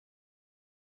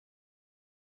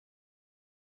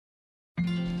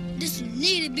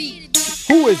Need a beat.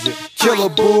 Who is it? Killer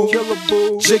Boo?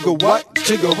 Jigga what?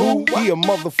 Jigga who? He a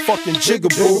motherfucking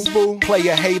jigaboo.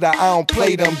 Player hater, I don't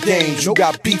play them games. You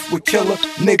got beef with Killer?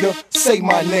 Nigga, say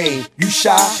my name. You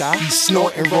shy? He's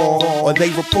snorting wrong, or they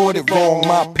reported wrong.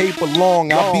 My paper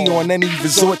long, I'll be on any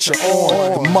resort you're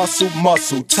on. The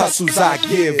muscle, tussles I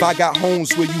give. I got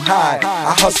homes where you hide,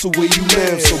 I hustle where you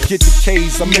live. So get the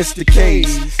K's, I miss the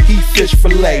K's. He fish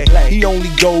fillet, he only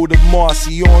go to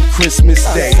Marcy on Christmas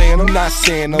Day. I'm not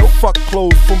saying no fuck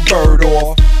clothes from Bird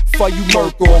off. For you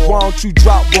murk off, why don't you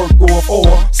drop work off?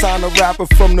 Or sign a rapper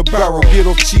from the barrel, get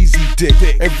off cheesy dick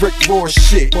and Rick Ross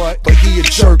shit, but he a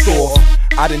jerk off.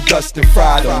 I done dust and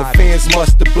fried him, the fans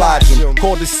must oblige him.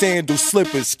 Call the sandal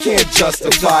slippers, can't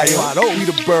justify him. We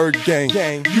the Bird gang,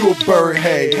 you a bird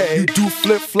hay. You do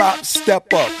flip flop,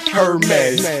 step up,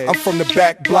 Hermes. I'm from the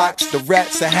back blocks, the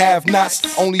rats are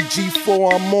have-nots. Only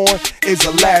G4 I'm on is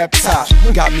a laptop.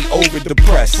 Got me over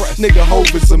depressed, nigga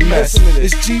Hov is a mess.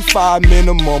 It's G5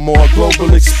 minimum or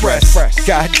Global Express.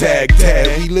 God dag,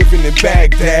 we living in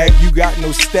Baghdad. You got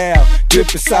no style,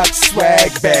 dip inside the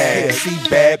swag bag. See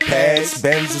bad pads,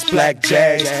 Benz is black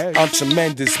Jags. I'm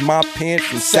tremendous, my pants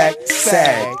from sack to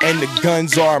sag. And the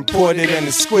guns are imported and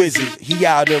exquisite. He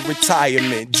out of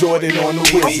retirement, Jordan on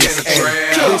the wizards.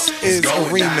 And this is a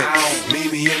remix.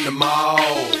 Meet me in the mall,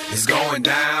 it's going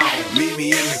down. Meet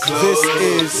me in the club, this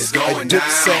is it's going a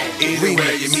Dipset Anywhere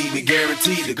remix. you meet me,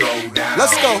 guaranteed to go down.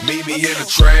 Let's go. Meet me in the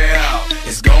trail,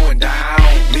 it's going down.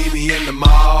 Meet me in the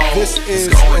mall, This is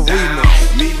it's going a down.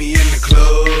 remix. Meet me in the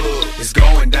club, it's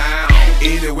going down.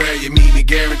 Anywhere you meet me,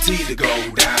 guaranteed to go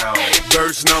down.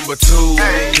 Verse number 2,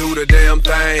 do the damn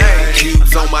thing.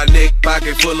 Cubes on my neck,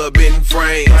 pocket full of bent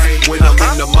frames. When I'm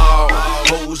in the mall,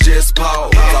 hoes just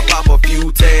pause. I pop a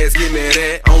few tags, give me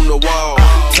that on the wall.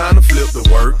 Time to flip the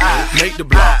work, make the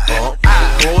block bump.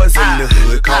 Boys in the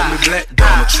hood, call me Black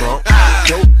Donald Trump.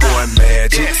 Dope boy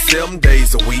magic, 7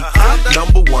 days a week.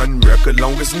 Number 1 record,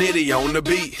 longest nitty on the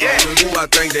beat. Ooh, I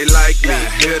think they like me,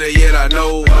 better yet I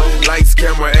know. Lights,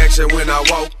 camera, action when I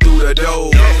walk through the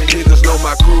door. Niggas know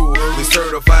my crew, we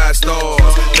certified stars.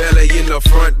 Belly in the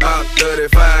front, about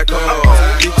 35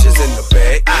 cars. Bitches in the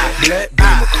back, black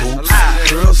beamer coops.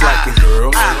 Girls liking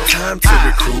girls, time to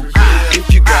recruit.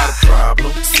 If you got a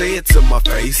problem, say it to my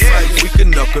face. We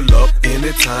can knuckle up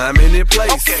anytime, any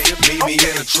place. Meet me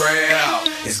in the trail,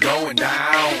 it's going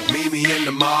down. Meet me in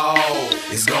the mall,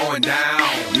 it's going down.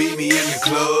 Meet me in the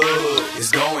club,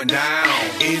 it's going down.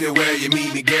 Anywhere you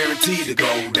meet me, guaranteed to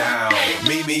go down.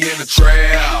 Meet me in the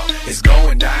trail, it's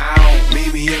going down.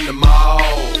 Meet me in the mall,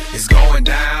 it's going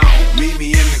down. Meet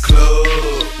me in the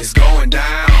club, it's going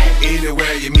down.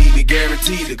 Anywhere you meet me,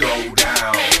 guaranteed to go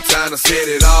down. Time to set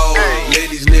it all, let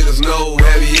these niggas know.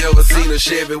 Have you ever seen a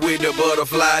Chevy with the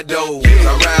butterfly door?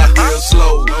 I ride real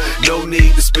slow, no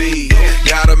need to speed.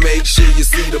 Gotta make sure you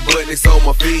see the buttons on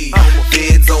my feet.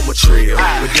 Feds on my trail,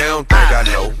 but they don't think I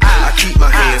know. I keep my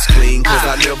hands clean, cause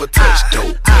I never touch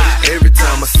dope. Every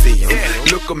time I see them,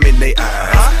 look them in their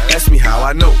eyes. Ask me how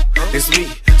I know, it's me,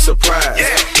 surprise.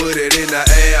 Put it in the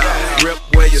air, rep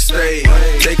where you stay.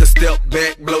 Take a step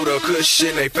back, blow the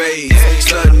cushion they face.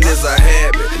 Stuntin' is a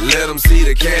habit, let them see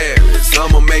the carrots.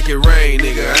 I'ma make it rain,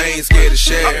 nigga, I ain't scared to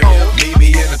share. Meet me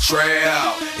in the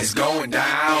trail, it's going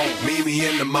down. Meet me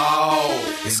in the mall,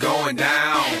 it's going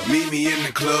down. Meet me in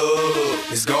the club,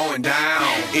 it's going down.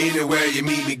 Anywhere you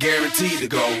meet me, guaranteed to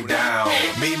go down.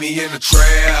 Meet me in the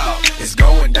trail, it's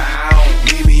going down.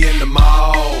 Meet me in the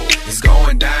mall, it's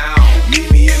going down.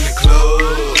 Meet me in the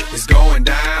club, it's going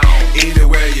down.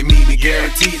 Anywhere you meet me,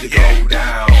 guaranteed to go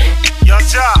down. Young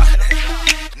Ja,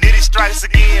 Nitty strikes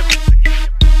again.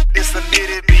 This a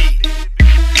Nitty beat.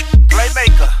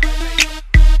 Playmaker,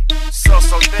 so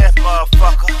death,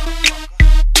 motherfucker.